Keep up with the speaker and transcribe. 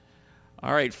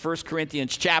All right, 1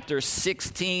 Corinthians chapter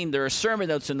 16. There are sermon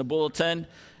notes in the bulletin.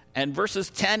 And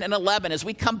verses 10 and 11. As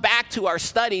we come back to our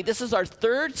study, this is our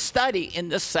third study in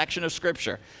this section of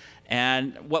Scripture.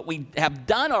 And what we have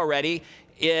done already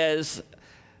is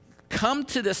come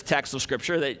to this text of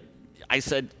Scripture that I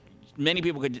said many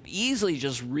people could easily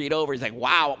just read over. It's like,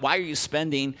 wow, why are you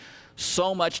spending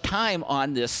so much time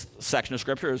on this section of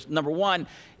Scripture? Number one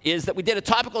is that we did a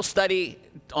topical study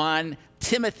on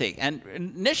Timothy. And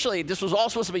initially, this was all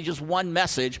supposed to be just one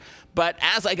message. But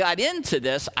as I got into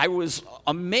this, I was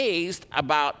amazed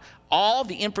about all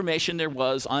the information there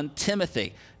was on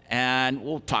Timothy. And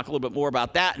we'll talk a little bit more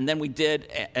about that. And then we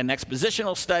did an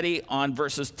expositional study on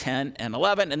verses 10 and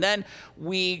 11. And then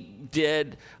we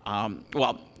did,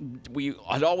 we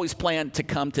had always planned to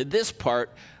come to this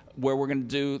part where we're going to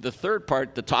do the third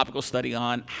part, the topical study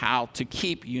on how to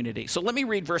keep unity. So let me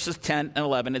read verses 10 and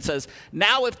 11. It says,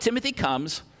 "Now if Timothy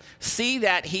comes, see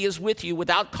that he is with you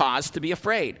without cause to be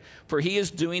afraid, for he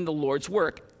is doing the Lord's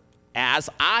work, as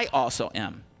I also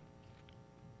am."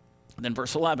 And then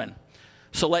verse 11,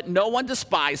 "So let no one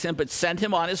despise him, but send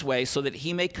him on his way so that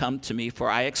he may come to me, for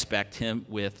I expect him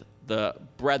with the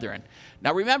brethren."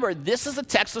 Now remember, this is a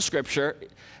text of Scripture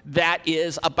that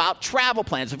is about travel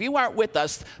plans. If you aren't with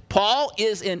us, Paul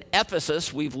is in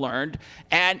Ephesus, we've learned,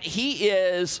 and he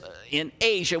is in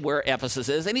Asia, where Ephesus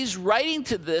is, and he's writing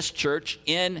to this church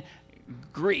in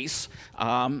Greece,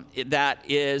 that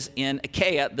is in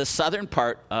Achaia, the southern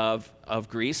part of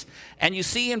Greece. And you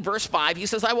see in verse 5, he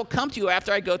says, "I will come to you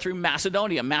after I go through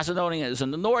Macedonia." Macedonia is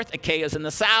in the north, Achaia is in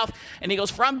the south. And he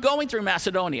goes, "For I'm going through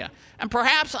Macedonia, and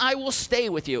perhaps I will stay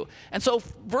with you." And so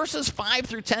verses 5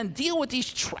 through 10 deal with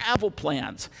these travel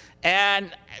plans.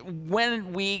 And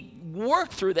when we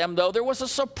worked through them, though, there was a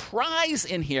surprise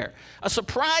in here. A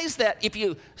surprise that if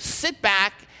you sit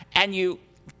back and you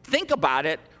think about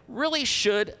it, really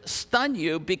should stun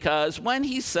you, because when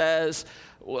he says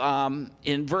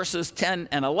in verses 10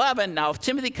 and 11, "Now if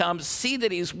Timothy comes, see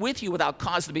that he's with you without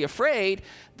cause to be afraid,"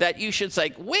 that you should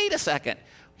say, wait a second,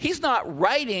 he's not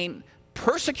writing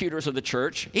persecutors of the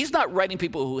church. He's not writing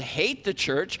people who hate the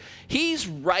church. He's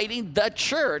writing the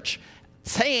church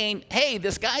saying, hey,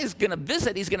 this guy's going to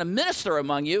visit. He's going to minister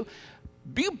among you.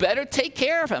 You better take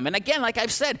care of him. And again, like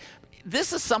I've said,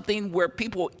 this is something where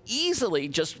people easily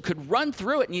just could run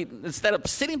through it instead of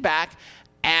sitting back.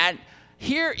 And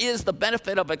here is the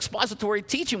benefit of expository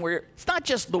teaching, where it's not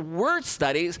just the word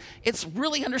studies, it's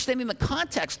really understanding the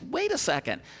context. Wait a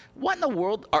second. What in the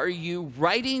world are you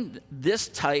writing this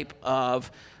type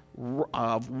of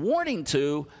warning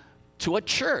to a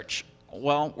church?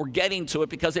 Well, we're getting to it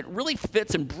because it really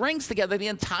fits and brings together the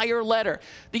entire letter.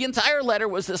 The entire letter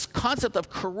was this concept of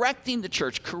correcting the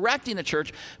church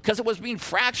because it was being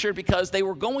fractured because they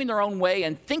were going their own way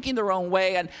and thinking their own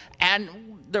way. And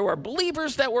there were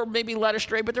believers that were maybe led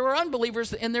astray, but there were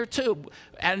unbelievers in there too.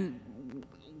 And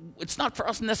it's not for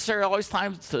us necessarily always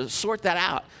time to sort that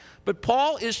out. But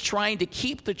Paul is trying to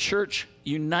keep the church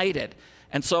united.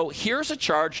 And so here's a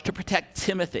charge to protect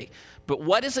Timothy. But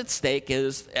what is at stake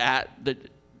is at the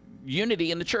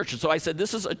unity in the church. And so I said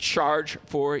this is a charge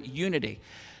for unity.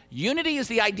 Unity is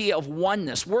the idea of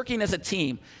oneness, working as a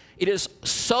team. It is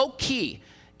so key.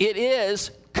 It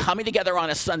is coming together on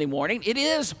a Sunday morning. It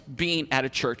is being at a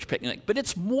church picnic. But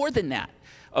it's more than that,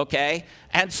 okay?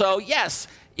 And so, yes,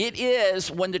 it is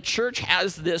when the church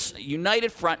has this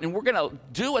united front, and we're going to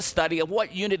do a study of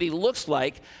what unity looks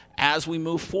like as we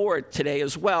move forward today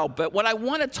as well. But what I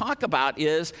want to talk about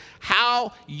is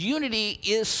how unity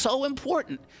is so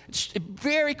important. It's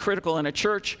very critical in a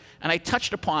church, and I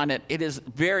touched upon it. It is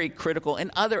very critical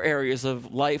in other areas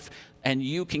of life, and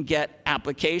you can get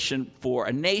application for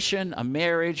a nation, a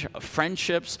marriage,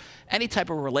 friendships, any type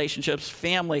of relationships,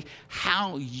 family,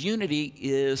 how unity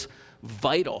is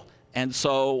vital. And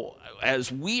so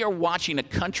as we are watching a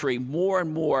country more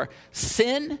and more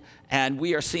sin, and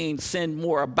we are seeing sin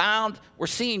more abound, we're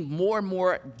seeing more and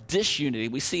more disunity.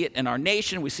 We see it in our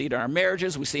nation, we see it in our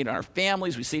marriages, we see it in our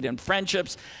families, we see it in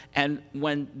friendships. And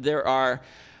when there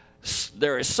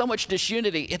is so much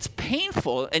disunity, it's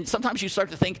painful. And sometimes you start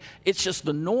to think it's just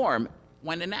the norm,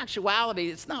 when in actuality,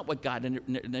 it's not what God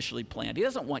initially planned. He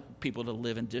doesn't want people to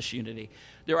live in disunity.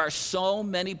 There are so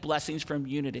many blessings from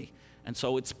unity. And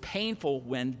so it's painful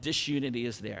when disunity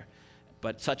is there,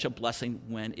 but such a blessing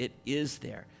when it is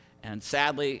there. And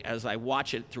sadly, as I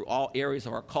watch it through all areas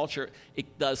of our culture,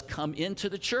 it does come into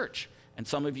the church. And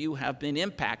some of you have been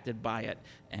impacted by it.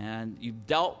 And you've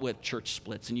dealt with church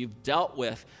splits, and you've dealt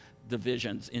with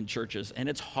divisions in churches, and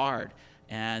it's hard.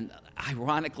 And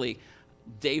ironically,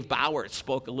 Dave Bauer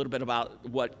spoke a little bit about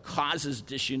what causes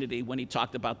disunity when he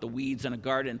talked about the weeds in a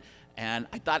garden. And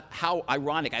I thought, how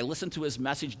ironic. I listened to his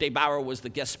message. Dave Bauer was the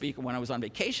guest speaker when I was on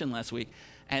vacation last week.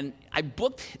 And I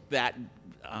booked that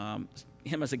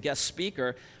him as a guest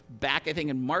speaker back, I think,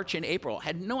 in March and April.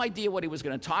 Had no idea what he was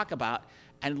going to talk about,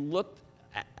 and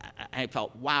I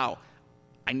felt, wow,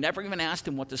 I never even asked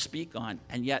him what to speak on,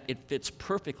 and yet it fits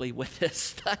perfectly with this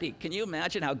study. Can you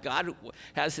imagine how God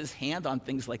has his hand on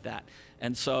things like that?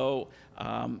 And so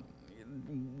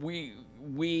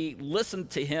we listened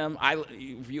to him.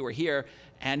 You were here,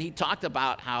 and he talked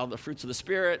about how the fruits of the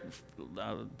Spirit,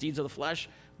 deeds of the flesh,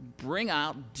 bring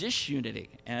out disunity,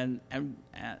 and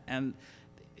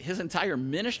his entire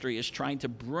ministry is trying to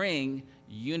bring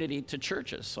unity to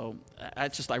churches. So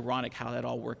that's just ironic how that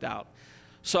all worked out.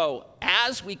 So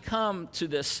as we come to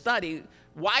this study,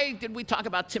 why did we talk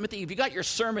about Timothy? If you got your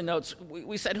sermon notes,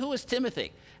 we said, who is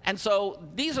Timothy? And so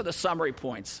these are the summary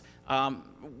points.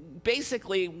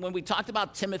 Basically, when we talked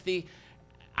about Timothy,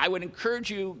 I would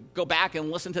encourage you go back and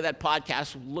listen to that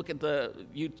podcast, look at the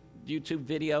YouTube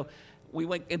video. We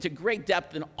went into great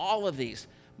depth in all of these.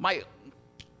 My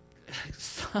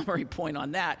summary point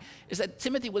on that is that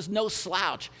Timothy was no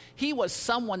slouch. He was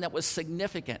someone that was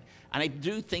significant. And I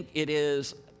do think it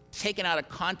is taken out of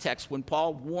context when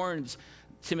Paul warns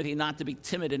Timothy not to be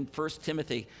timid in 1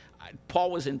 Timothy.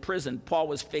 Paul was in prison. Paul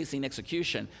was facing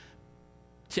execution.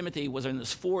 Timothy was in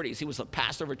his 40s. He was a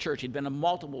pastor of a church. He'd been on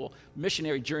multiple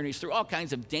missionary journeys through all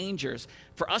kinds of dangers.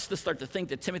 For us to start to think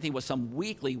that Timothy was some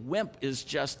weakly wimp is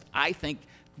just, I think,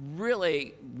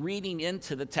 really reading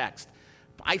into the text.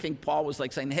 I think Paul was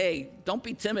like saying, hey, don't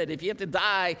be timid. If you have to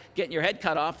die getting your head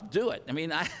cut off, do it. I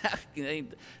mean,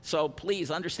 so please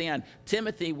understand,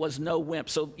 Timothy was no wimp.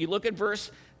 So you look at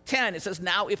verse 10, it says,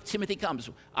 now if Timothy comes.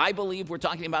 I believe we're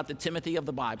talking about the Timothy of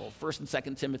the Bible, 1 and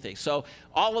 2 Timothy. So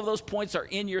all of those points are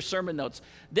in your sermon notes.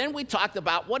 Then we talked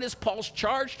about what is Paul's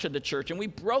charge to the church, and we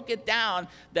broke it down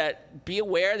that be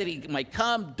aware that he might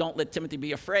come. Don't let Timothy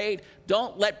be afraid.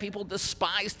 Don't let people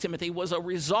despise Timothy was a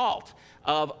result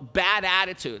of bad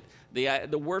attitude.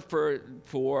 The word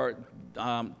for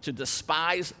to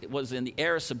despise was in the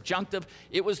aorist subjunctive.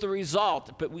 It was the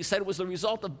result, but we said it was the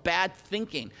result of bad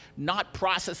thinking, not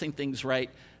processing things right.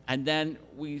 And then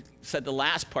we said the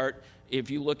last part, if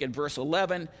you look at verse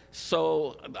 11,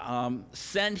 so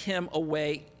send him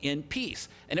away in peace.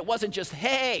 And it wasn't just,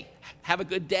 hey, have a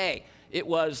good day. It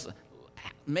was,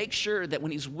 make sure that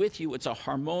when he's with you, it's a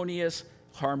harmonious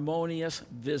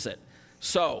visit.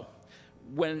 So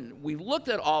when we looked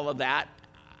at all of that,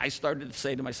 I started to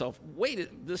say to myself,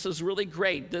 wait, this is really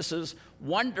great. This is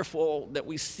wonderful that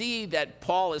we see that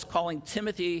Paul is calling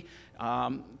Timothy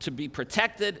to be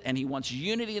protected, and he wants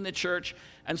unity in the church.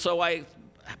 And so I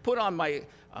put on my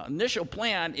initial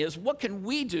plan is, what can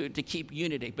we do to keep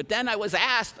unity? But then I was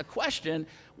asked a question,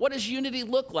 what does unity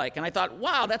look like? And I thought,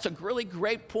 wow, that's a really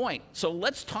great point. So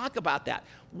let's talk about that.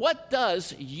 What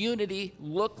does unity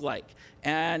look like?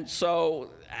 And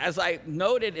so as I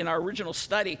noted in our original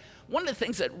study, one of the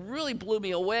things that really blew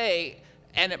me away,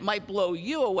 and it might blow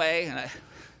you away,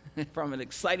 from an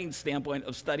exciting standpoint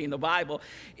of studying the Bible,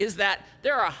 is that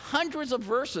there are hundreds of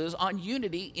verses on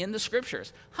unity in the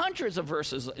Scriptures. Hundreds of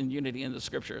verses in unity in the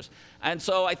Scriptures. And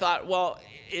so I thought, well,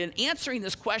 in answering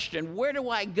this question, where do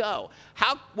I go?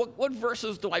 What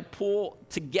verses do I pull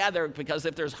together? Because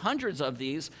if there's hundreds of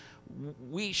these,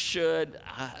 we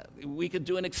could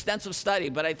do an extensive study,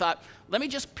 but I thought, let me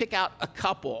just pick out a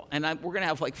couple, and we're going to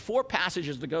have like 4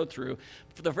 passages to go through.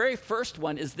 The very first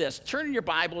one is this. Turn in your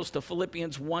Bibles to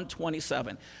Philippians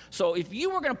 1:27. So if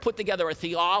you were going to put together a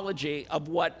theology of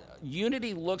what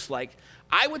unity looks like,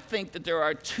 I would think that there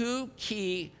are 2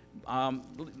 key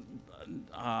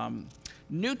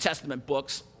New Testament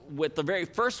books, with the very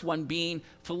first one being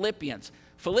Philippians.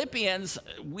 Philippians,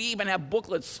 we even have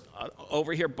booklets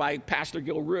over here by Pastor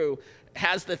Gil Rue,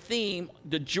 has the theme,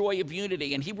 the joy of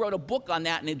unity. And he wrote a book on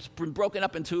that, and it's been broken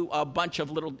up into a bunch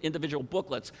of little individual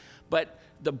booklets. But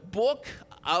the book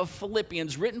of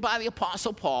Philippians, written by the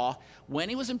Apostle Paul, when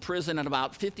he was in prison at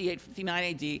about 58, 59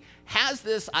 AD, has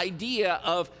this idea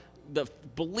of the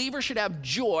believer should have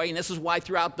joy. And this is why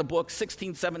throughout the book,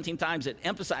 16, 17 times, it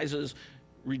emphasizes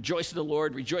rejoice in the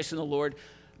Lord, rejoice in the Lord.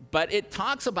 But it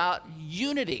talks about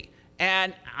unity.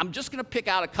 And I'm just going to pick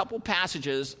out a couple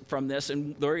passages from this.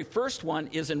 And the very first one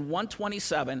is in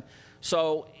 1:27.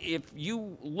 So if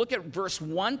you look at verse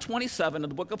 1:27 of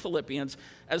the book of Philippians,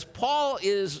 as Paul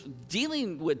is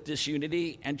dealing with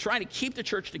disunity and trying to keep the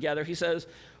church together, he says,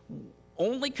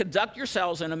 only conduct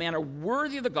yourselves in a manner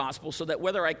worthy of the gospel, so that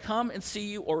whether I come and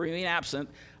see you or remain absent,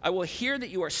 I will hear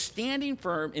that you are standing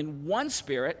firm in one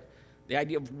spirit, the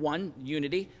idea of one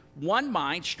unity, one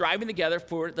mind, striving together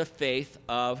for the faith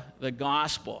of the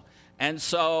gospel. And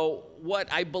so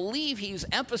what I believe he's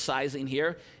emphasizing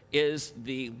here is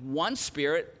the one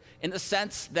Spirit, in the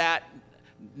sense that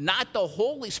not the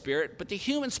Holy Spirit, but the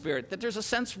human spirit, that there's a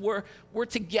sense where we're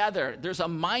together. There's a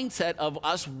mindset of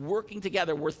us working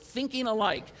together. We're thinking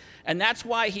alike. And that's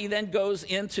why he then goes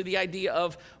into the idea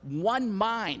of one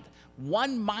mind,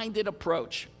 one-minded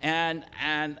approach. And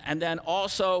then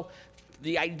also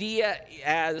the idea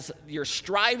as you're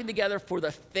striving together for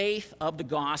the faith of the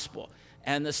gospel,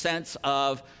 and the sense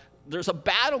of there's a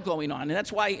battle going on. And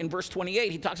that's why in verse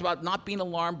 28, he talks about not being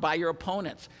alarmed by your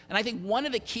opponents. And I think one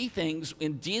of the key things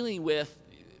in dealing with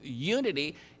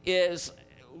unity is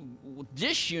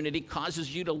disunity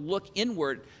causes you to look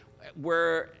inward,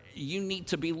 where you need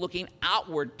to be looking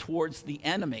outward towards the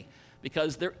enemy.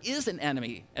 Because there is an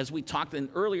enemy, as we talked in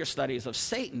earlier studies, of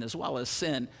Satan as well as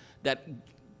sin, that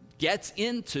gets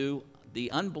into the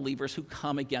unbelievers who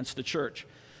come against the church.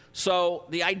 So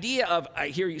the idea of, I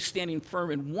hear you standing firm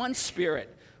in one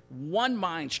spirit, one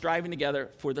mind, striving together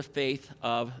for the faith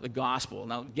of the gospel.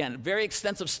 Now, again, very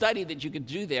extensive study that you could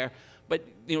do there, but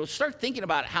start thinking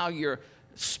about how your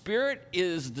spirit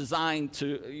is designed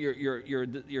to,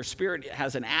 your spirit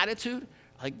has an attitude.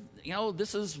 Like,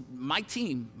 this is my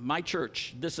team, my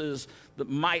church. This is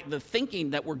the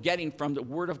thinking that we're getting from the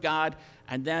Word of God,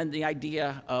 and then the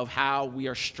idea of how we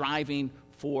are striving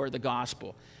for the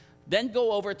gospel. Then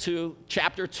go over to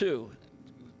chapter 2,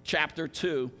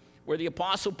 where the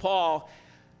Apostle Paul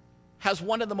has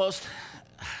one of the most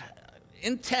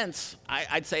intense,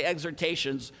 I'd say,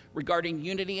 exhortations regarding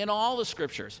unity in all the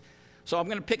Scriptures. So I'm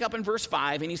going to pick up in verse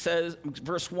 5, and he says,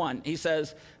 verse 1, he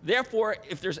says, therefore,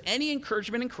 if there's any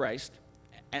encouragement in Christ,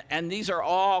 and these are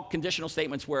all conditional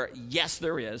statements where, yes,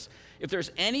 there is. If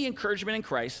there's any encouragement in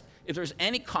Christ, if there's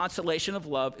any consolation of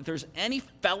love, if there's any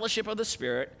fellowship of the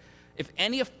Spirit, if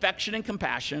any affection and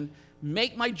compassion,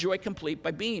 make my joy complete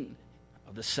by being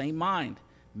of the same mind,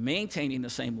 maintaining the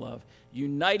same love,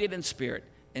 united in spirit,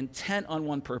 intent on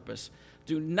one purpose.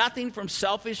 Do nothing from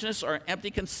selfishness or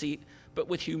empty conceit, but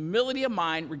with humility of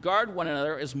mind, regard one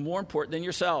another as more important than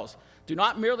yourselves. Do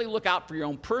not merely look out for your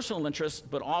own personal interests,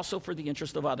 but also for the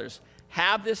interest of others.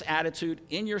 Have this attitude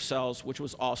in yourselves, which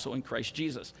was also in Christ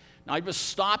Jesus. Now, I'm just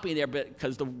stopping there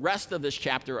because the rest of this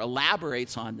chapter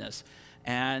elaborates on this.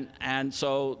 And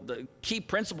so the key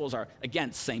principles are,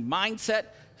 again, same mindset,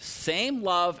 same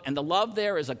love, and the love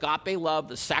there is agape love,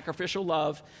 the sacrificial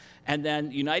love, and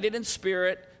then united in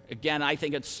spirit. Again, I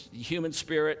think it's human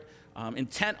spirit,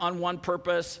 intent on one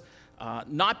purpose,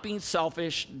 not being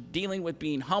selfish, dealing with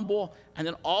being humble, and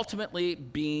then ultimately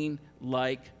being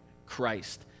like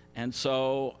Christ. And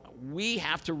so we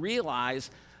have to realize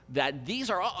that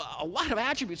these are a lot of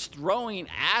attributes throwing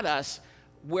at us,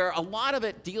 where a lot of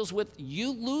it deals with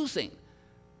you losing.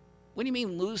 What do you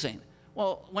mean losing?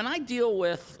 Well, when I deal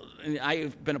with,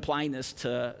 I've been applying this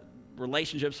to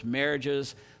relationships,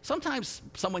 marriages, sometimes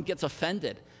someone gets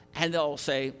offended and they'll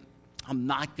say, I'm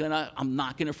not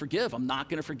gonna forgive. I'm not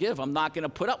gonna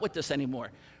put up with this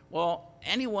anymore. Well,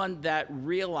 anyone that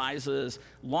realizes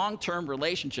long-term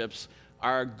relationships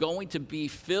are going to be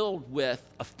filled with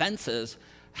offenses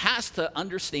has to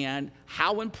understand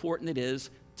how important it is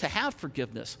to have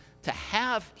forgiveness, to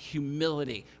have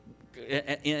humility.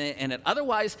 And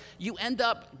otherwise, you end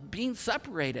up being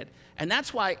separated. And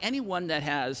that's why anyone that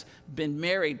has been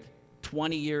married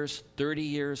 20 years, 30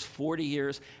 years, 40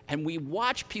 years, and we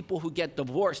watch people who get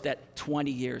divorced at 20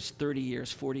 years, 30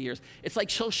 years, 40 years. It's like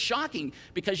so shocking,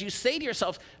 because you say to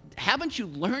yourself, haven't you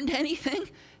learned anything?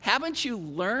 Haven't you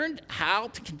learned how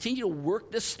to continue to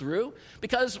work this through?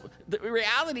 Because the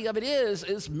reality of it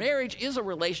is marriage is a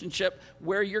relationship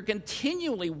where you're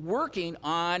continually working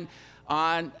on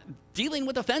dealing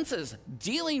with offenses,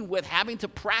 dealing with having to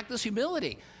practice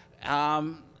humility.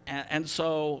 And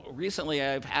so recently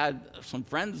I've had some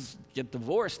friends get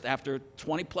divorced after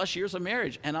 20 plus years of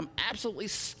marriage, and I'm absolutely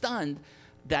stunned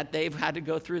that they've had to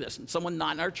go through this. And someone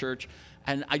not in our church,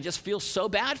 and I just feel so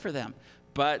bad for them.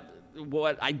 But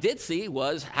what I did see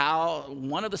was how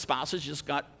one of the spouses just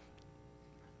got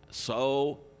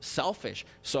so selfish.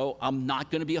 So I'm not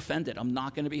going to be offended. I'm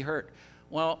not going to be hurt.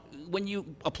 Well, when you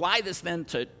apply this then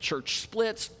to church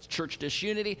splits, church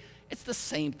disunity, it's the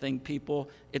same thing, people.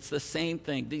 It's the same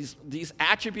thing. These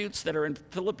attributes that are in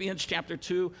Philippians chapter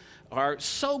 2 are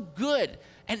so good.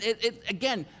 And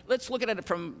again, let's look at it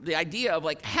from the idea of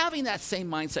like having that same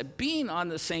mindset, being on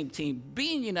the same team,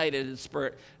 being united in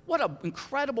spirit. What an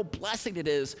incredible blessing it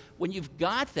is when you've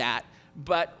got that.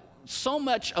 But so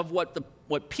much of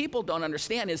what people don't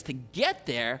understand is to get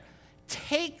there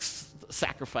takes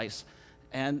sacrifice.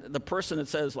 And the person that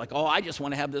says like, oh, I just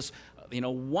want to have this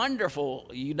wonderful,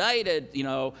 united,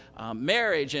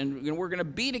 marriage, and we're going to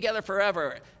be together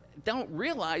forever, don't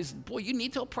realize, boy, you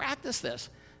need to practice this.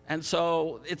 And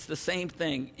so it's the same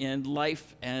thing in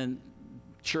life and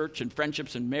church and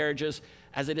friendships and marriages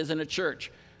as it is in a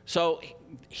church. So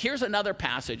here's another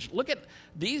passage. Look at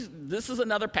these. This is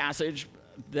another passage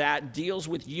that deals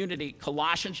with unity,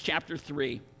 Colossians chapter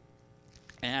 3.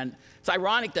 And it's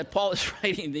ironic that Paul is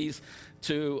writing these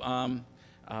to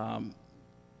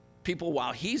people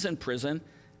while he's in prison,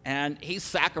 and he's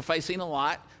sacrificing a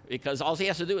lot because all he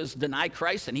has to do is deny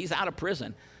Christ, and he's out of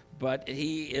prison. But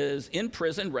he is in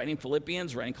prison, writing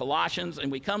Philippians, writing Colossians,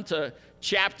 and we come to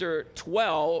chapter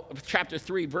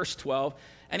 3, verse 12,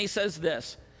 and he says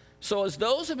this: so as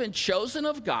those who have been chosen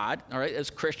of God, all right, as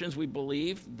Christians we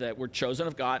believe that we're chosen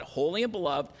of God, holy and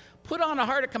beloved, put on a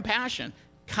heart of compassion,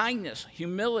 kindness,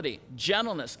 humility,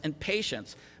 gentleness, and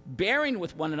patience, bearing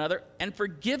with one another and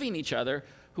forgiving each other.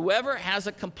 Whoever has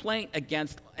a complaint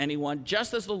against anyone,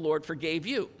 just as the Lord forgave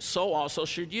you, so also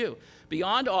should you.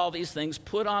 Beyond all these things,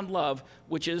 put on love,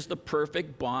 which is the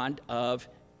perfect bond of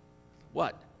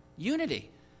what? Unity.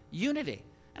 Unity.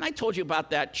 And I told you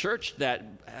about that church that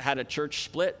had a church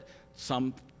split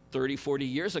some 30, 40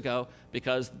 years ago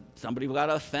because somebody got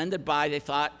offended by, they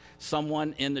thought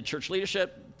someone in the church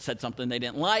leadership said something they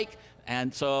didn't like,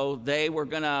 and so they were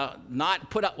going to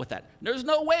not put up with that. There's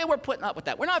no way we're putting up with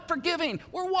that. We're not forgiving.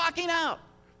 We're walking out.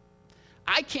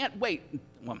 I can't wait.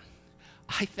 Well,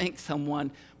 I think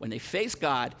someone, when they face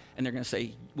God, and they're going to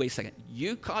say, wait a second,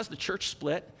 you caused the church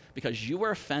split because you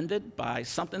were offended by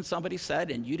something somebody said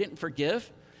and you didn't forgive,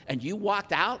 and you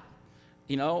walked out?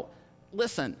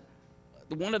 Listen,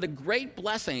 one of the great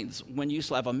blessings when you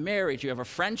have a marriage, you have a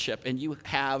friendship, and you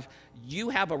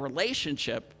have a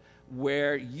relationship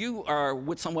where you are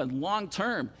with someone long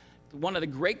term, one of the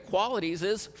great qualities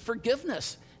is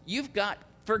forgiveness. You've got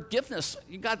forgiveness.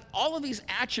 You've got all of these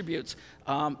attributes,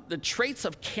 the traits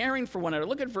of caring for one another.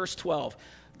 Look at verse 12.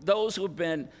 Those who have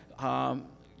been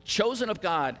chosen of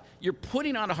God, you're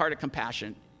putting on a heart of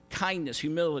compassion, kindness,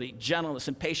 humility, gentleness,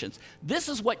 and patience. This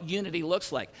is what unity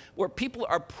looks like, where people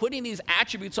are putting these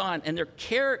attributes on and they're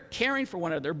caring for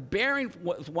one another, they're bearing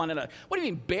with one another. What do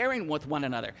you mean bearing with one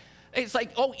another? It's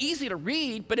like, easy to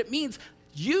read, but it means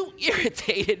you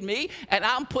irritated me and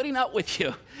I'm putting up with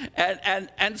you.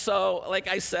 And so, like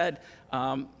I said,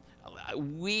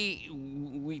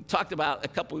 we talked about a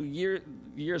couple of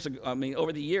years ago,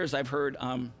 over the years I've heard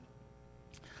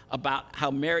about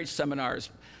how marriage seminars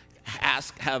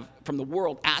have from the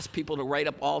world asked people to write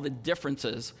up all the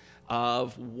differences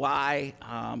of why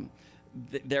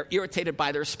they're irritated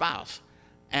by their spouse.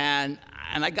 And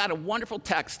I got a wonderful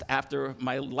text after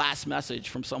my last message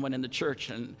from someone in the church,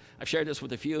 and I've shared this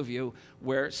with a few of you,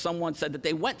 where someone said that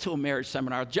they went to a marriage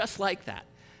seminar just like that.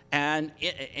 And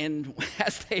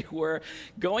as they were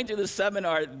going through the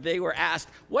seminar, they were asked,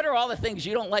 what are all the things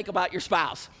you don't like about your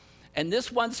spouse? And this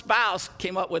one spouse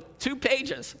came up with 2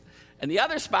 pages, and the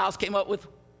other spouse came up with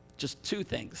just 2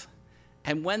 things.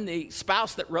 And when the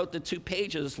spouse that wrote the 2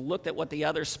 pages looked at what the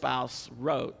other spouse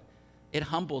wrote, it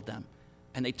humbled them.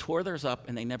 And they tore theirs up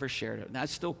and they never shared it. And I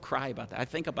still cry about that. I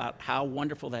think about how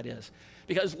wonderful that is.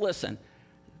 Because listen,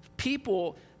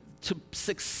 people, to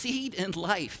succeed in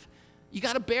life, you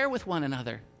got to bear with one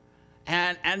another.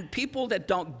 And people that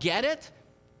don't get it,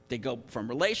 they go from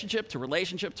relationship to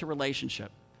relationship to relationship.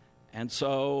 And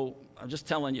so I'm just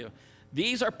telling you,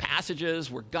 these are passages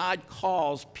where God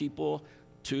calls people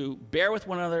to bear with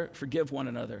one another, forgive one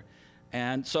another.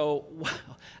 And so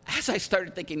as I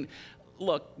started thinking,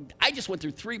 look, I just went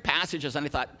through 3 passages and I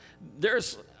thought,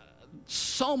 there's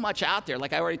so much out there.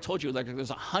 Like I already told you, like there's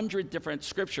 100 different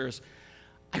scriptures.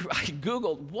 I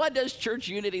Googled, what does church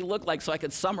unity look like, so I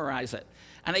could summarize it.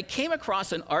 And I came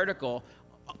across an article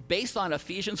based on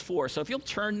Ephesians 4. So if you'll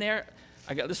turn there,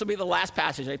 this will be the last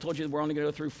passage. I told you we're only going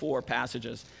to go through 4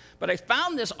 passages. But I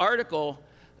found this article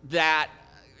that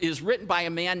is written by a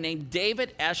man named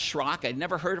David S. Schrock. I'd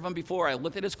never heard of him before. I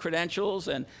looked at his credentials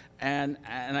and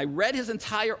I read his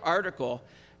entire article,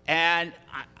 and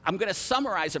I'm going to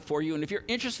summarize it for you. And if you're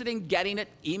interested in getting it,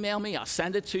 email me. I'll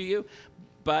send it to you.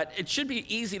 But it should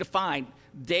be easy to find.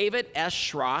 David S.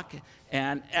 Schrock,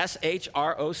 and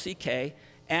S-H-R-O-C-K.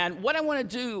 And what I want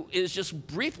to do is just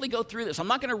briefly go through this. I'm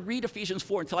not going to read Ephesians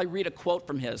 4 until I read a quote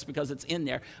from his, because it's in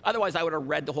there. Otherwise, I would have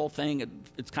read the whole thing.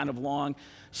 It's kind of long.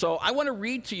 So I want to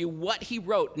read to you what he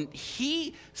wrote. And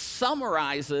he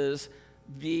summarizes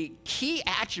the key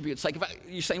attributes. Like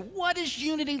you're saying, what does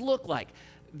unity look like?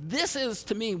 This is,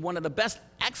 to me, one of the best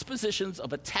expositions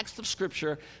of a text of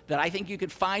Scripture that I think you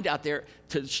could find out there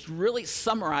to really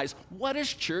summarize what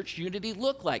does church unity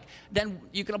look like. Then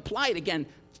you can apply it again.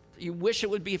 You wish it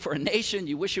would be for a nation.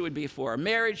 You wish it would be for a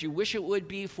marriage. You wish it would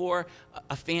be for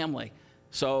a family.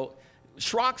 So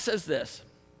Schrock says this: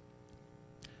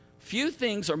 few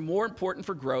things are more important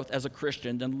for growth as a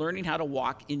Christian than learning how to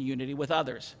walk in unity with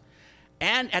others.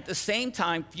 And at the same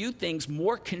time, few things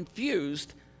more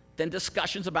confused than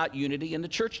discussions about unity in the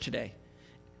church today.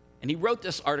 And he wrote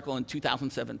this article in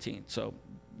 2017, so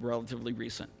relatively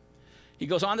recent. He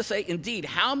goes on to say, indeed,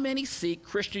 how many seek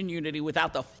Christian unity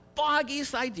without the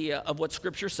foggiest idea of what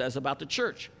Scripture says about the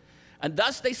church? And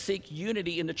thus they seek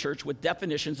unity in the church with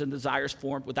definitions and desires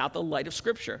formed without the light of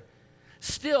Scripture.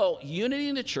 Still, unity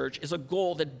in the church is a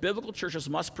goal that biblical churches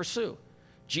must pursue.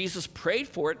 Jesus prayed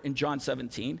for it in John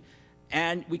 17,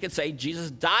 and we could say Jesus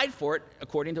died for it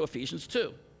according to Ephesians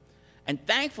 2. And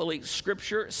thankfully,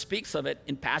 Scripture speaks of it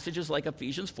in passages like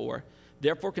Ephesians 4.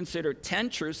 Therefore, consider 10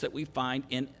 truths that we find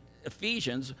in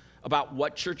Ephesians about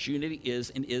what church unity is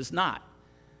and is not.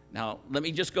 Now, let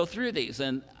me just go through these,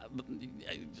 and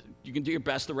you can do your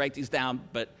best to write these down,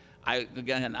 but I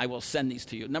will send these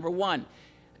to you. Number one,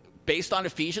 based on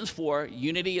Ephesians 4,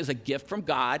 unity is a gift from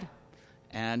God,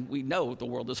 and we know the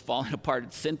world is falling apart.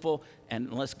 It's sinful, and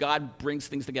unless God brings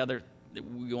things together,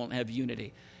 we won't have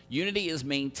unity. Unity is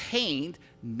maintained,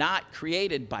 not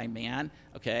created by man,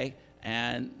 okay,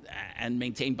 and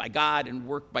maintained by God and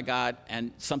worked by God,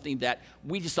 and something that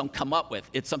we just don't come up with.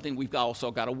 It's something we've also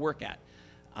got to work at.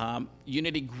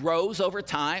 Unity grows over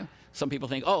time. Some people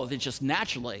think, oh, they're just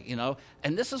naturally,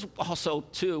 And this is also,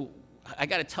 too, I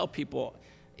got to tell people,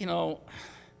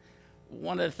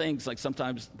 one of the things, like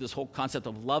sometimes this whole concept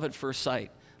of love at first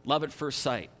sight. Love at first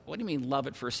sight. What do you mean love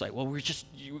at first sight? Well,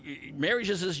 marriage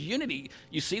is this unity.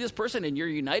 You see this person and you're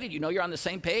united. You know you're on the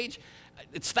same page.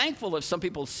 It's thankful if some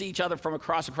people see each other from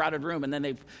across a crowded room and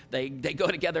then they go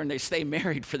together and they stay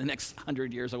married for the next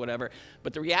 100 years or whatever.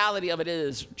 But the reality of it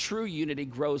is true unity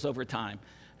grows over time.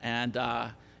 And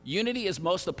unity is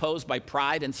most opposed by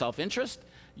pride and self-interest.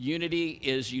 Unity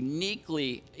is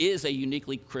a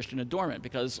uniquely Christian adornment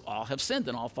because all have sinned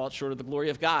and all fall short of the glory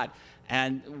of God.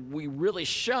 And we really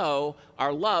show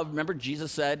our love. Remember,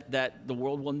 Jesus said that the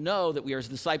world will know that we are his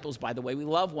disciples by the way we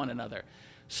love one another.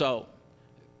 So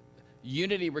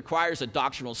unity requires a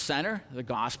doctrinal center, the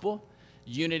gospel.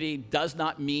 Unity does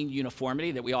not mean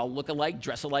uniformity, that we all look alike,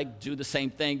 dress alike, do the same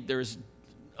thing. There's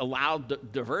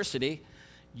allowed diversity.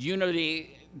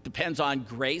 Unity depends on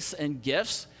grace and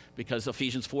gifts, because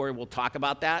Ephesians 4 will talk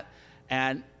about that.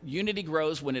 And unity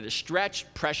grows when it is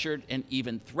stretched, pressured, and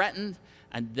even threatened.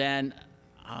 And then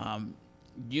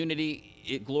unity,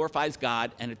 it glorifies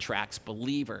God and attracts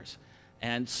believers.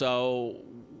 And so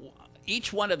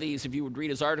each one of these, if you would read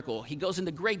his article, he goes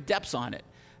into great depths on it.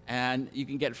 And you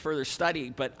can get further study.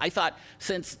 But I thought,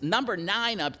 since number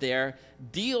 9 up there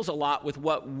deals a lot with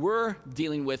what we're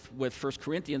dealing with 1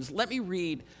 Corinthians, let me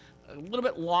read a little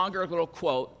bit longer little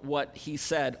quote what he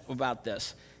said about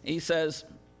this. He says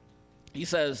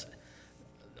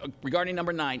regarding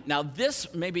number 9, now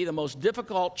this may be the most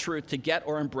difficult truth to get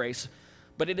or embrace,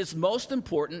 but it is most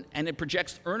important, and it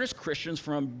projects earnest Christians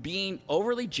from being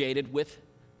overly jaded with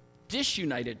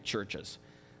disunited churches.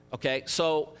 Okay,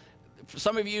 so for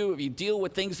some of you, if you deal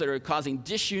with things that are causing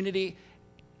disunity,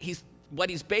 what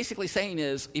he's basically saying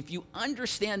is, if you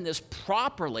understand this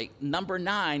properly, number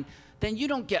 9, then you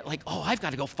don't get like, oh, I've got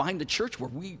to go find the church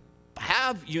where we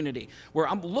have unity, where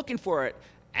I'm looking for it.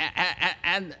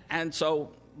 And so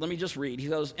let me just read. He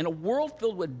goes, in a world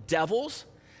filled with devils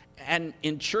and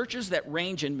in churches that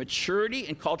range in maturity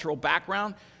and cultural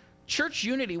background, church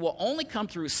unity will only come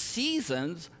through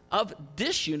seasons of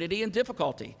disunity and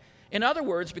difficulty. In other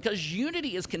words, because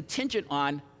unity is contingent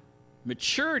on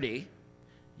maturity,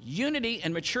 unity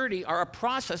and maturity are a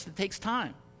process that takes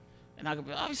time. And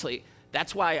obviously,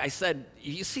 that's why I said,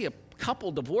 you see a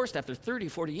couple divorced after 30,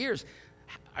 40 years,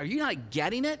 are you not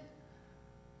getting it?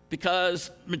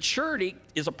 Because maturity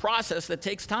is a process that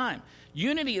takes time.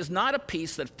 Unity is not a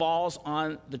piece that falls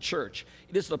on the church.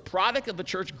 It is the product of the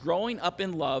church growing up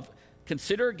in love.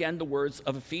 Consider again the words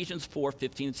of Ephesians 4,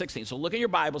 15 and 16. So look at your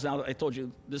Bibles now. I told you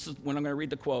this is when I'm going to read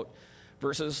the quote.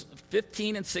 Verses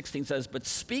 15 and 16 says, but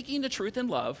speaking the truth in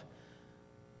love,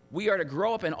 we are to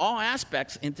grow up in all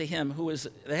aspects into him who is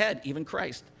the head, even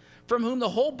Christ, from whom the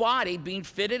whole body being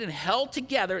fitted and held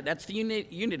together, that's the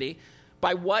unity,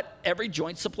 by what every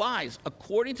joint supplies,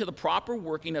 according to the proper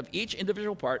working of each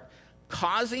individual part,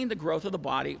 causing the growth of the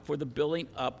body for the building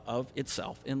up of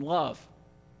itself in love.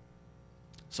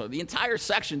 So the entire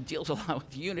section deals a lot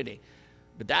with unity,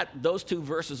 but those 2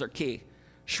 verses are key.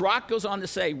 Schrock goes on to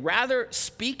say, rather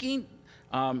speaking,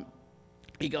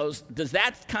 he goes, does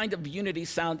that kind of unity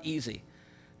sound easy?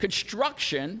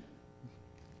 Construction,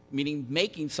 meaning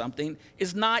making something,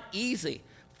 is not easy.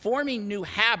 Forming new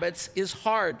habits is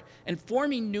hard, and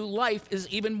forming new life is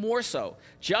even more so.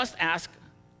 Just ask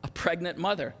a pregnant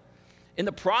mother. In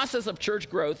the process of church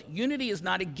growth, unity is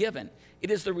not a given.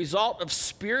 It is the result of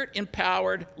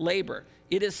Spirit-empowered labor.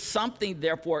 It is something,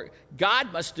 therefore,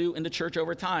 God must do in the church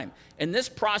over time. And this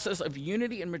process of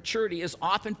unity and maturity is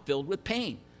often filled with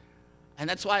pain. And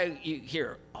that's why you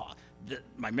hear,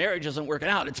 my marriage isn't working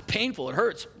out. It's painful. It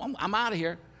hurts. Well, I'm out of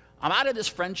here. I'm out of this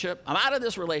friendship. I'm out of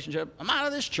this relationship. I'm out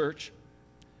of this church.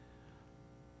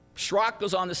 Schrock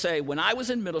goes on to say, when I was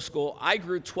in middle school, I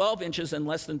grew 12 inches in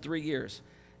less than 3 years.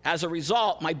 As a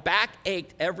result, my back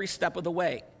ached every step of the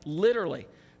way, literally.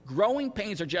 Growing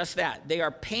pains are just that. They are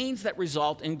pains that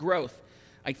result in growth.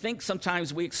 I think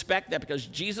sometimes we expect that because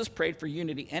Jesus prayed for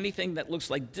unity, anything that looks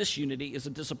like disunity is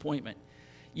a disappointment.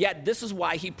 Yet this is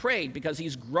why he prayed, because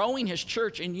he's growing his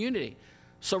church in unity.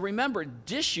 So remember,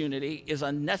 disunity is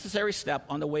a necessary step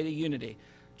on the way to unity.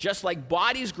 Just like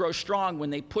bodies grow strong when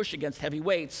they push against heavy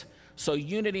weights, so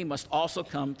unity must also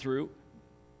come through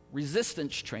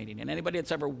resistance training. And anybody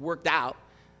that's ever worked out,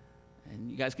 and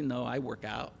you guys can know I work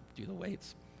out, do the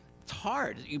weights. It's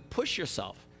hard. You push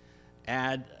yourself,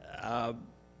 and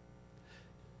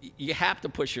you have to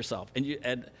push yourself.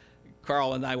 And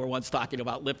Carl and I were once talking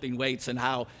about lifting weights and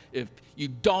how if you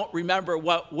don't remember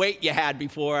what weight you had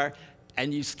before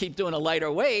and you keep doing a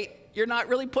lighter weight, you're not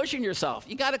really pushing yourself.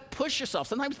 You got to push yourself.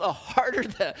 Sometimes the harder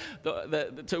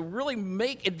to really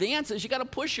make advances, you got to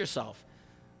push yourself.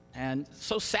 And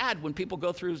so sad when people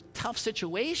go through tough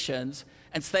situations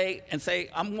and say,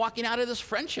 I'm walking out of this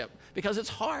friendship because it's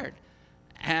hard.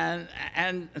 And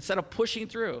instead of pushing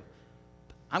through,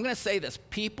 I'm going to say this.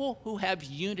 People who have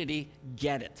unity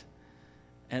get it.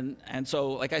 And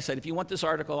so, like I said, if you want this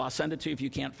article, I'll send it to you if you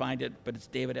can't find it, but it's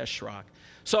David S. Schrock.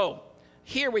 So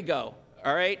here we go,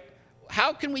 all right?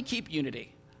 How can we keep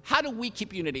unity? How do we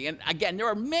keep unity? And again, there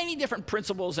are many different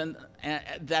principles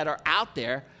that are out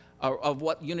there of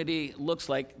what unity looks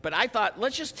like. But I thought,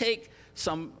 let's just take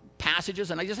some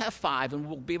passages, and I just have 5, and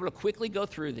we'll be able to quickly go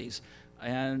through these.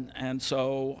 And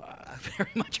so I'm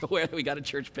very much aware that we got a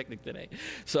church picnic today.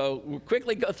 So we'll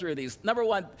quickly go through these. Number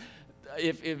 1,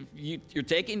 if you're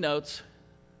taking notes,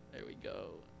 there we go.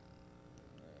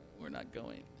 We're not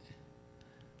going.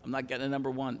 I'm not getting a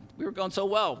number 1. We were going so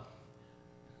well.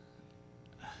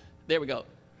 There we go.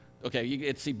 Okay, you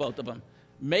get to see both of them.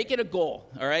 Make it a goal,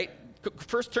 all right?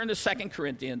 First, turn to 2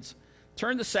 Corinthians.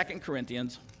 Turn to 2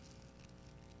 Corinthians,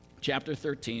 chapter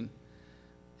 13.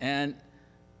 And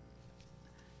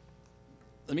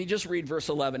let me just read verse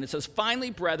 11. It says, finally,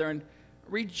 brethren,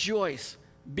 rejoice,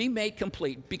 be made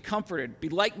complete, be comforted, be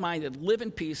like-minded, live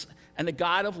in peace, and the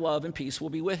God of love and peace will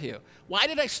be with you. Why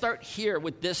did I start here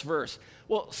with this verse?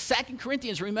 Well, 2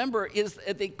 Corinthians, remember, is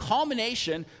the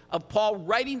culmination of Paul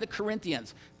writing the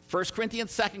Corinthians. 1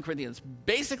 Corinthians, 2 Corinthians.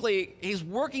 Basically, he's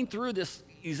working through these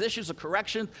issues of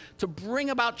correction to bring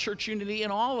about church unity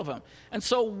in all of them. And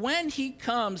so when he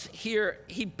comes here,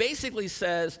 he basically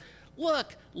says,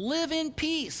 look, live in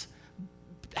peace.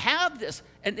 Have this.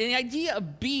 And the idea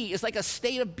of be is like a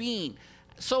state of being.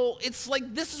 So it's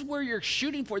like this is where you're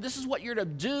shooting for. This is what you're to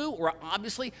do, or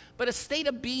obviously, but a state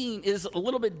of being is a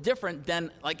little bit different than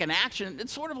like an action.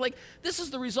 It's sort of like this is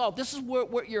the result. This is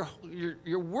what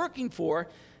you're working for.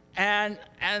 And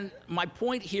my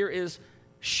point here is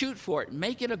shoot for it.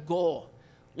 Make it a goal.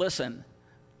 Listen,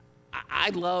 I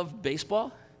love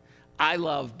baseball. I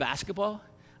love basketball.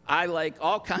 I like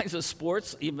all kinds of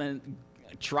sports, even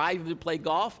try to play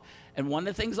golf. And one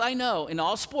of the things I know in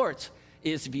all sports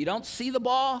is if you don't see the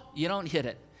ball, you don't hit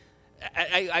it.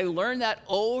 I learned that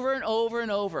over and over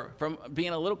and over from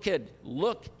being a little kid.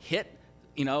 Look, hit,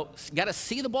 got to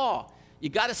see the ball. You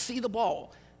got to see the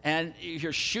ball. And if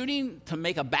you're shooting to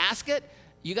make a basket,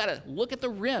 you got to look at the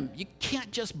rim. You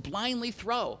can't just blindly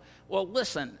throw. Well,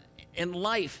 listen, in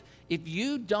life, if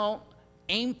you don't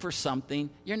aim for something,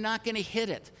 you're not going to hit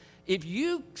it. If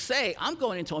you say, I'm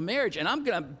going into a marriage and I'm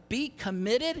going to be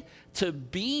committed to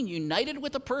being united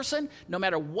with a person, no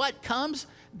matter what comes,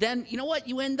 then you know what?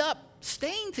 You end up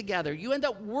staying together. You end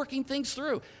up working things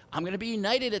through. I'm going to be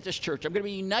united at this church. I'm going to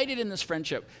be united in this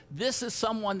friendship. This is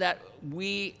someone that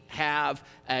we have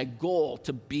a goal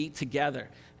to be together.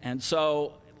 And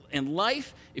so in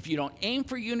life, if you don't aim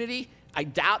for unity, I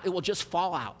doubt it will just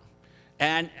fall out.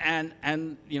 And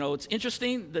it's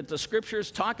interesting that the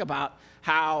scriptures talk about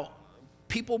how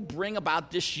people bring about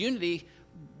disunity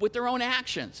with their own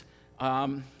actions.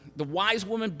 The wise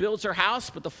woman builds her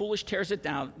house, but the foolish tears it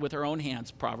down with her own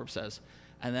hands, Proverbs says.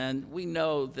 And then we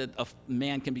know that a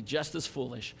man can be just as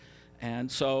foolish.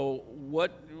 And so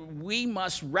what we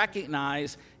must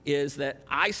recognize is that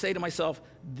I say to myself,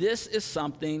 this is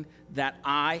something that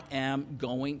I am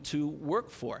going to work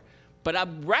for. But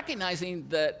I'm recognizing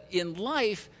that in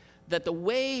life, that the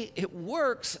way it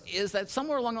works is that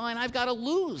somewhere along the line, I've got to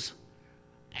lose.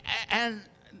 And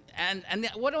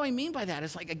what do I mean by that?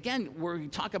 It's like, again, where we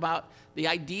talk about the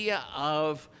idea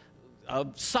of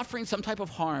suffering some type of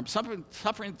harm, suffering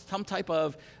some type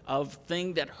of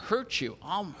thing that hurts you.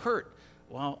 I'm hurt.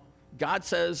 Well, God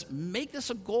says, make this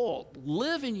a goal.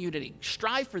 Live in unity.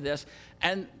 Strive for this.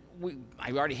 And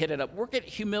I already hit it up. Work at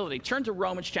humility. Turn to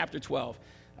Romans chapter 12.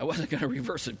 I wasn't going to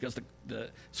reverse it because the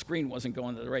screen wasn't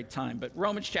going at the right time. But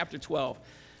Romans chapter 12.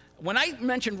 When I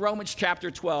mentioned Romans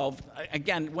chapter 12,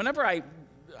 again, whenever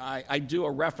I do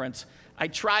a reference, I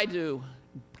try to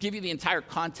give you the entire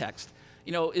context.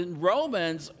 You know, in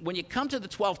Romans, when you come to the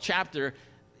 12th chapter,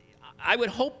 I would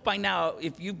hope by now,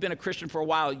 if you've been a Christian for a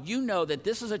while, you know that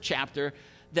this is a chapter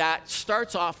that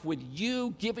starts off with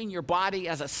you giving your body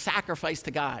as a sacrifice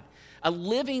to God, a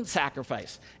living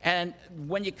sacrifice. And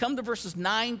when you come to verses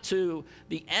 9 to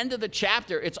the end of the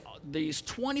chapter, it's these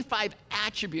 25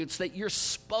 attributes that you're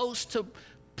supposed to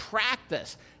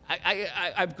practice.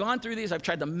 I've gone through these. I've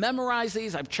tried to memorize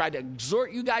these. I've tried to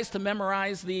exhort you guys to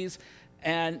memorize these.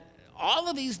 And all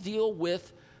of these deal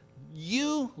with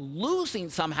you losing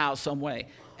somehow, some way.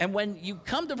 And when you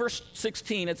come to verse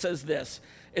 16, it says this.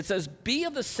 It says, be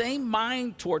of the same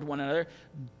mind toward one another.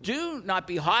 Do not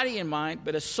be haughty in mind,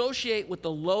 but associate with the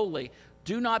lowly.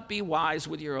 Do not be wise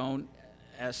with your own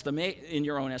in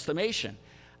your own estimation.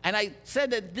 And I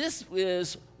said that this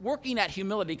is working at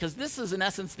humility because this is, in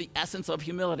essence, the essence of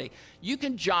humility. You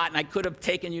can jot, and I could have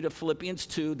taken you to Philippians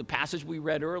 2, the passage we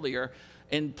read earlier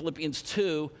in Philippians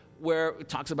 2, where it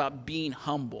talks about being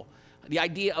humble. The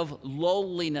idea of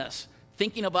lowliness,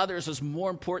 thinking of others as more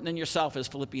important than yourself, as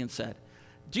Philippians said.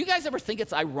 Do you guys ever think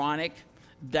it's ironic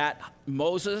that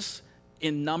Moses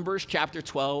in Numbers chapter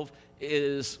 12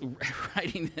 is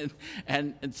writing,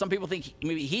 and some people think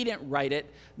maybe he didn't write it,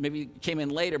 maybe it came in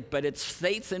later, but it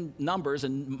states in Numbers,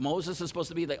 and Moses is supposed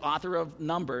to be the author of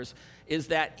Numbers, is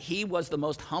that he was the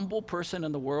most humble person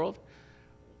in the world?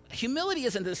 Humility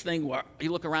isn't this thing where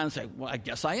you look around and say, well, I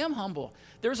guess I am humble.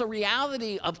 There's a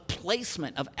reality of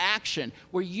placement, of action,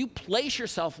 where you place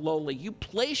yourself lowly. You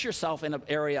place yourself in an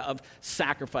area of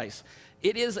sacrifice.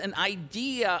 It is an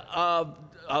idea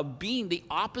of being the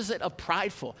opposite of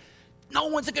prideful. No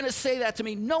one's going to say that to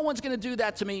me. No one's going to do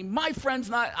that to me. My friend's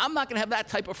not, I'm not going to have that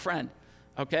type of friend,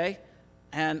 okay?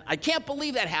 And I can't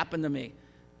believe that happened to me.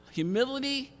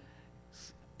 Humility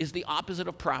is the opposite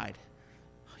of pride.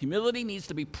 Humility needs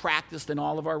to be practiced in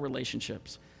all of our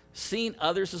relationships. Seeing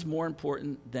others is more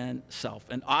important than self.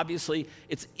 And obviously,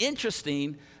 it's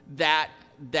interesting that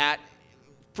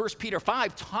 1 Peter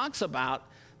 5 talks about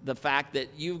the fact that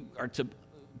you are to,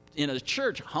 in a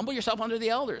church, humble yourself under the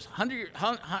elders,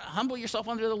 humble yourself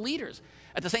under the leaders.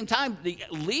 At the same time, the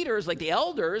leaders, like the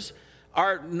elders,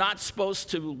 are not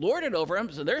supposed to lord it over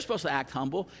them, so they're supposed to act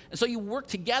humble. And so you work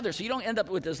together, so you don't end up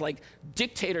with this like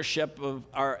dictatorship of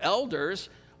our elders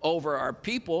over our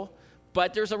people.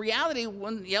 But there's a reality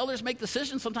when the elders make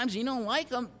decisions, sometimes you don't like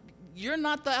them, you're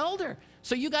not the elder.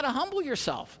 So you got to humble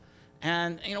yourself.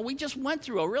 And, you know, we just went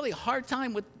through a really hard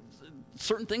time with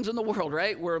certain things in the world,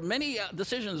 right? Where many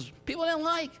decisions people didn't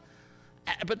like.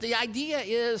 But the idea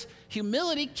is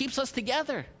humility keeps us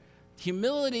together.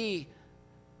 Humility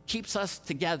keeps us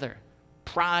together.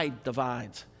 Pride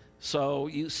divides. So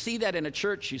you see that in a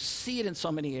church. You see it in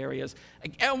so many areas.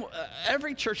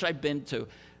 Every church I've been to,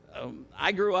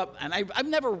 I grew up, and I've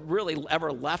never really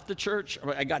ever left the church.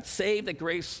 I got saved at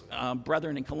Grace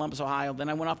Brethren in Columbus, Ohio. Then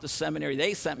I went off to seminary.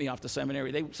 They sent me off to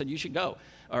seminary. They said, you should go.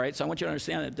 All right, so I want you to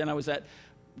understand that. Then I was at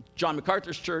John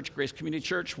MacArthur's church, Grace Community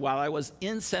Church, while I was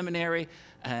in seminary,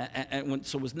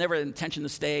 so it was never the intention to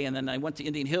stay. And then I went to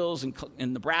Indian Hills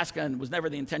in Nebraska, and it was never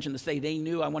the intention to stay. They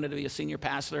knew I wanted to be a senior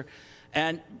pastor.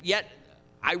 And yet,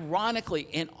 ironically,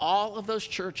 in all of those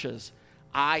churches,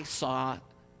 I saw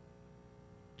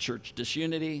church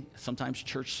disunity, sometimes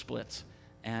church splits.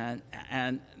 And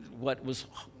what was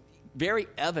very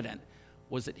evident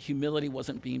was that humility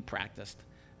wasn't being practiced.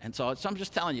 And so I'm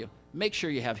just telling you, make sure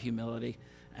you have humility,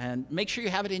 and make sure you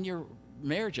have it in your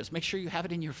marriages. Make sure you have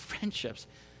it in your friendships.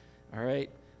 All right?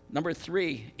 Number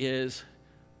 3 is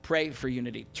pray for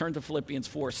unity. Turn to Philippians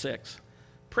 4:6.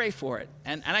 Pray for it.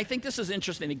 And I think this is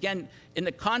interesting. Again, in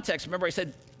the context, remember I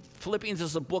said Philippians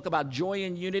is a book about joy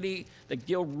and unity that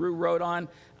Gil Rue wrote on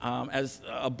as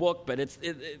a book, but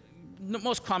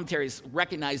most commentaries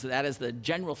recognize that as the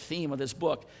general theme of this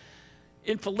book.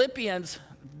 In Philippians,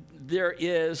 there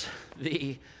is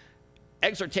the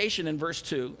exhortation in verse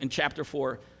 2 in chapter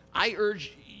 4, I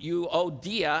urge you,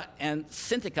 Dia and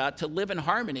Syntyche, to live in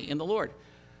harmony in the Lord.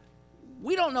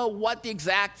 We don't know what the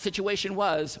exact situation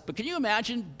was, but can you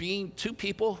imagine being two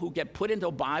people who get put into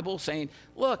a Bible saying,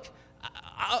 look,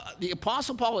 the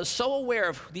Apostle Paul is so aware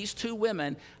of these two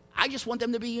women, I just want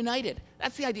them to be united.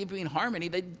 That's the idea of being in harmony,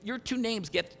 that your two names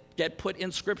get put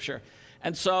in Scripture.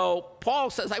 And so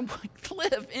Paul says, I want to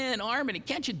live in harmony.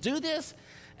 Can't you do this?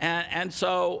 And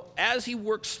so as he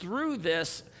works through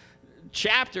this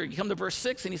chapter, you come to verse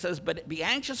 6, and he says, but be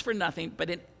anxious for nothing,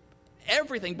 but in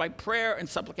everything by prayer and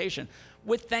supplication.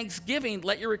 With thanksgiving,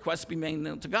 let your requests be made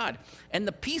known to God. And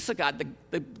the peace of God,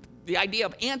 the idea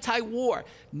of anti-war,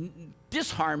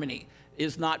 disharmony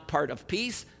is not part of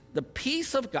peace. The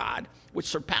peace of God, which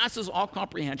surpasses all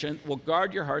comprehension, will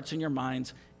guard your hearts and your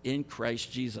minds in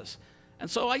Christ Jesus. And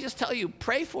so I just tell you,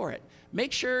 pray for it.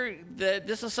 Make sure that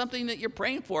this is something that you're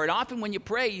praying for. And often when you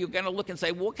pray, you're going to look and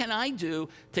say, what can I do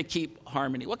to keep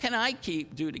harmony? What can I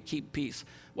do to keep peace?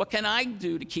 What can I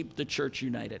do to keep the church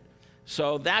united?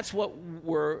 So that's what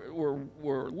we're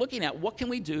looking at. What can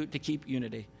we do to keep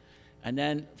unity? And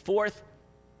then fourth,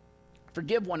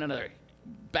 forgive one another.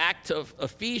 Back to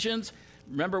Ephesians.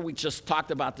 Remember, we just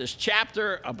talked about this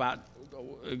chapter,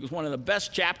 it was one of the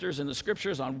best chapters in the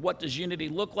Scriptures on what does unity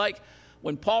look like.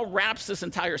 When Paul wraps this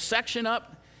entire section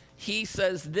up, he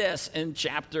says this in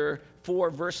chapter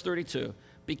 4, verse 32.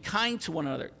 Be kind to one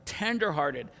another,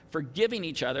 tenderhearted, forgiving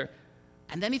each other.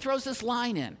 And then he throws this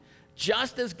line in.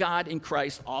 Just as God in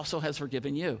Christ also has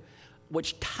forgiven you,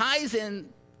 which ties in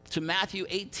to Matthew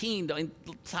 18,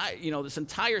 this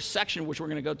entire section, which we're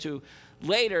going to go to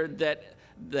later,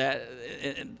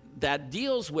 that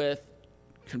deals with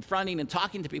confronting and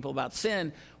talking to people about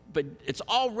sin, but it's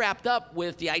all wrapped up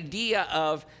with the idea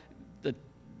of the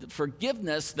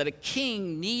forgiveness that a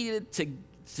king needed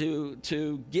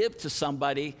to give to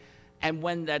somebody, and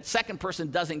when that second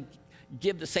person doesn't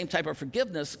give the same type of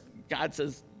forgiveness, God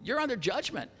says, you're under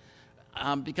judgment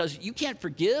because you can't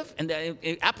forgive. And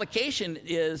the application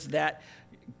is that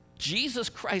Jesus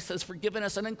Christ has forgiven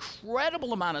us an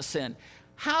incredible amount of sin.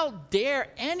 How dare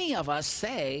any of us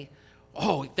say,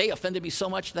 oh, they offended me so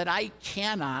much that I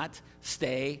cannot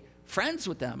stay friends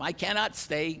with them. I cannot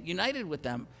stay united with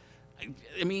them.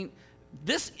 I mean,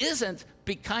 this isn't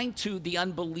be kind to the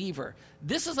unbeliever.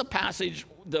 This is a passage,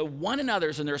 the one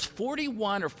another's, and there's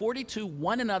 41 or 42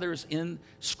 one another's in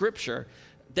Scripture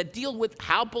that deal with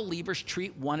how believers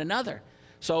treat one another.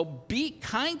 So be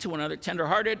kind to one another,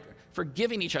 tenderhearted,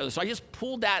 forgiving each other. So I just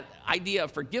pulled that idea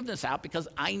of forgiveness out because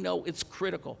I know it's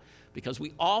critical, because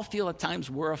we all feel at times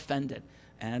we're offended.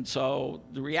 And so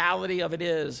the reality of it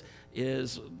is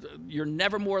you're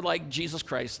never more like Jesus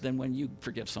Christ than when you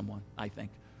forgive someone, I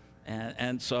think.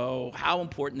 And so how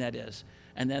important that is.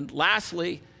 And then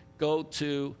lastly, go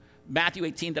to Matthew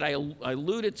 18 that I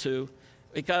alluded to,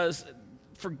 because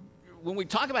when we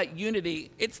talk about unity,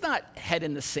 it's not head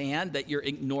in the sand that you're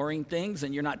ignoring things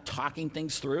and you're not talking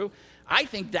things through. I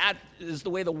think that is the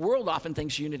way the world often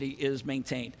thinks unity is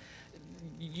maintained.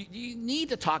 You need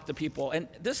to talk to people. And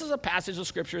this is a passage of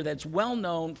Scripture that's well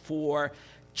known for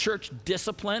church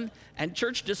discipline. And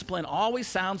church discipline always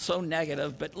sounds so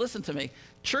negative, but listen to me.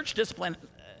 Church discipline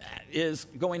is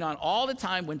going on all the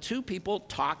time when two people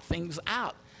talk things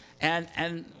out. And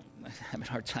I'm having a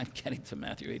hard time getting to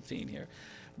Matthew 18 here.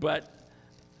 But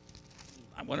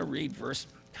I want to read verse,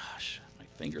 my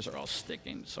fingers are all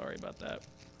sticking. Sorry about that.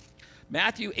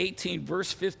 Matthew 18,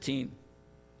 verse 15,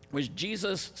 which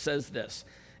Jesus says this: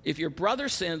 if your brother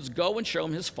sins, go and show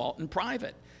him his fault in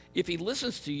private. If he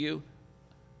listens to you,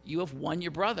 you have won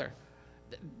your brother.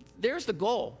 There's the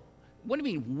goal. What do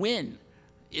you mean win?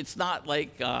 It's not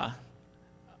like,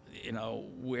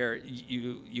 where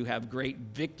you have great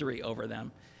victory over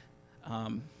them.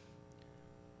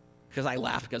 Because I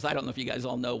laugh, because I don't know if you guys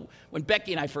all know, when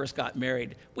Becky and I first got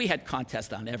married, we had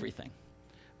contests on everything.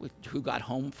 Who got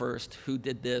home first, who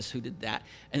did this, who did that.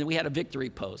 And then we had a victory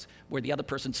pose where the other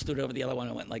person stood over the other one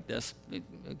and went like this.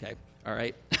 Okay, all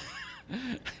right.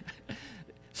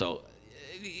 So,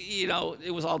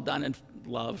 it was all done in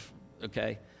love,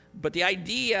 okay? But the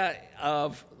idea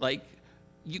of,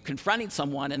 you confronting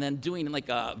someone and then doing,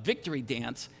 a victory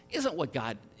dance isn't what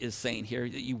God is saying here,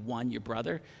 that you won your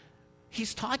brother.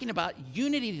 He's talking about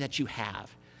unity that you have,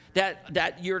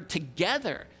 that you're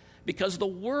together, because the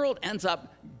world ends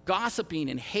up gossiping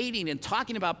and hating and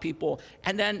talking about people,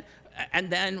 and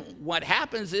then what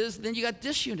happens is then you got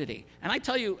disunity. And I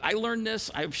tell you, I learned this,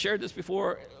 I've shared this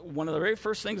before, one of the very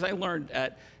first things I learned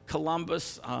at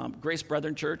Columbus Grace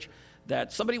Brethren Church,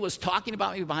 that somebody was talking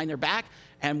about me behind their back,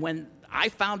 and when I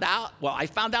found out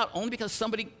only because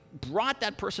somebody brought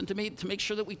that person to me to make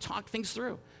sure that we talked things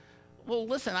through. Well,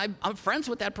 listen, I'm friends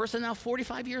with that person now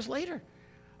 45 years later.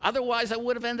 Otherwise, I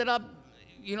would have ended up,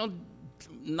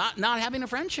 not having a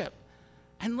friendship.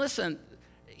 And listen,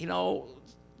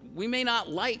 we may not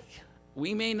like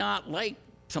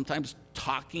sometimes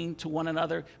talking to one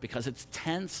another because it's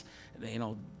tense.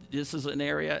 This is an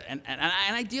area, and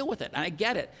I deal with it, and I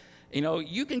get it.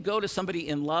 You can go to somebody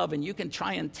in love, and you can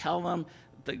try and tell them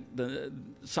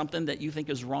something that you think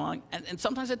is wrong, and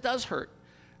sometimes it does hurt.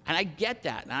 And I get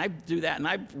that, and I do that, and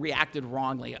I've reacted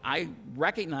wrongly. I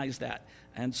recognize that,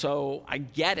 and so I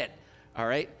get it, all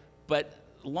right? But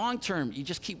long term, you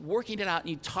just keep working it out, and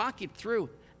you talk it through,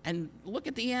 and look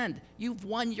at the end. You've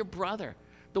won your brother.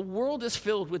 The world is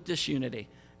filled with disunity,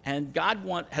 and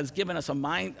God has given us a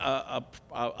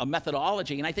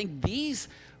methodology, and I think these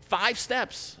 5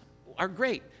 steps are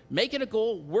great. Make it a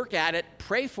goal, work at it,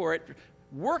 pray for it,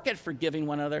 work at forgiving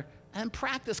one another, and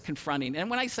practice confronting. And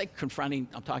when I say confronting,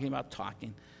 I'm talking about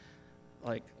talking.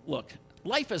 Look,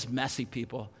 life is messy,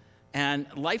 people. And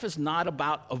life is not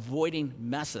about avoiding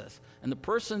messes. And the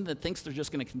person that thinks they're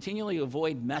just going to continually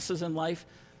avoid messes in life,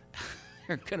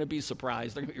 they're going to be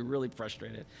surprised. They're going to be really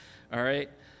frustrated. All right?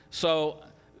 So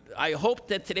I hope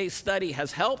that today's study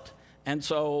has helped. And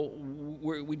so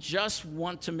we just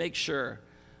want to make sure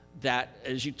that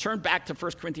as you turn back to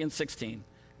 1 Corinthians 16,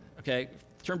 okay,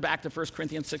 turn back to 1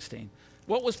 Corinthians 16.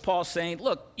 What was Paul saying?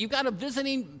 Look, you've got a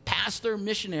visiting pastor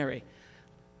missionary.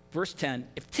 Verse 10,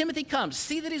 if Timothy comes,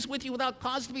 see that he's with you without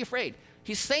cause to be afraid.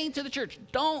 He's saying to the church,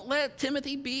 don't let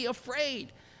Timothy be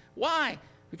afraid. Why?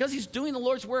 Because he's doing the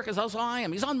Lord's work as also I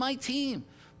am. He's on my team.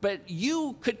 But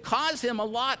you could cause him a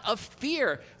lot of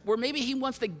fear where maybe he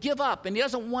wants to give up and he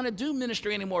doesn't want to do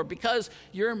ministry anymore because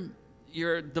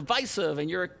you're divisive and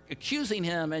you're accusing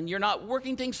him and you're not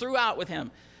working things throughout with him.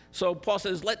 So Paul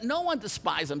says, let no one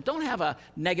despise him. Don't have a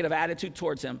negative attitude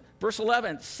towards him. Verse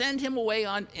 11, send him away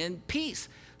in peace.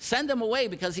 Send him away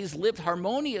because he's lived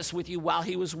harmonious with you while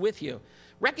he was with you.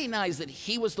 Recognize that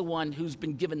he was the one who's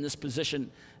been given this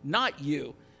position, not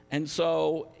you. And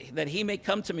so that he may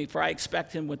come to me, for I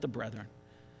expect him with the brethren.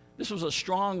 This was a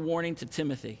strong warning to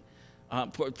Timothy, a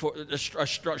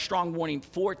strong warning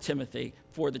for Timothy,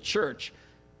 for the church.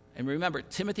 And remember,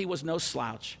 Timothy was no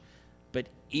slouch. But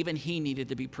even he needed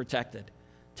to be protected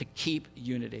to keep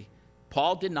unity.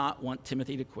 Paul did not want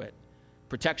Timothy to quit.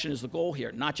 Protection is the goal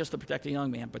here, not just to protect a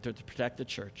young man, but to protect the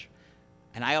church.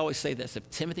 And I always say this, if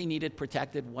Timothy needed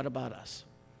protected, what about us?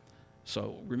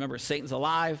 So remember, Satan's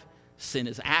alive, sin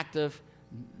is active.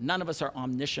 None of us are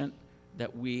omniscient,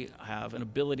 that we have an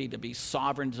ability to be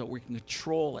sovereign so we can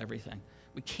control everything.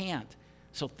 We can't.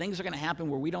 So things are going to happen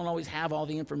where we don't always have all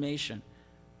the information.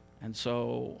 And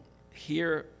so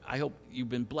here, I hope you've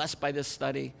been blessed by this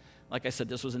study. Like I said,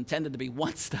 this was intended to be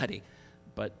one study,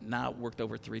 but now it worked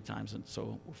over 3 times, and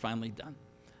so we're finally done.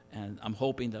 And I'm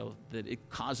hoping, though, that it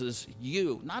causes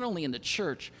you, not only in the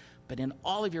church, but in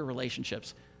all of your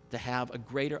relationships, to have a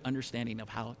greater understanding of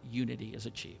how unity is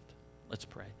achieved. Let's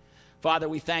pray. Father,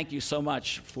 we thank you so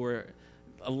much for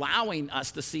allowing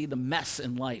us to see the mess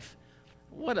in life.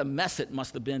 What a mess it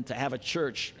must have been to have a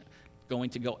church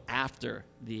going to go after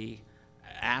the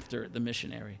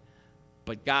missionary.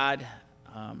 But God,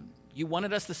 you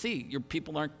wanted us to see your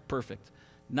people aren't perfect.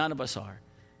 None of us are.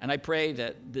 And I pray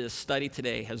that this study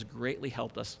today has greatly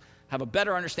helped us have a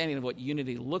better understanding of what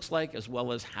unity looks like as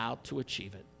well as how to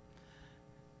achieve it.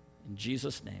 In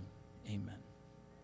Jesus' name, amen.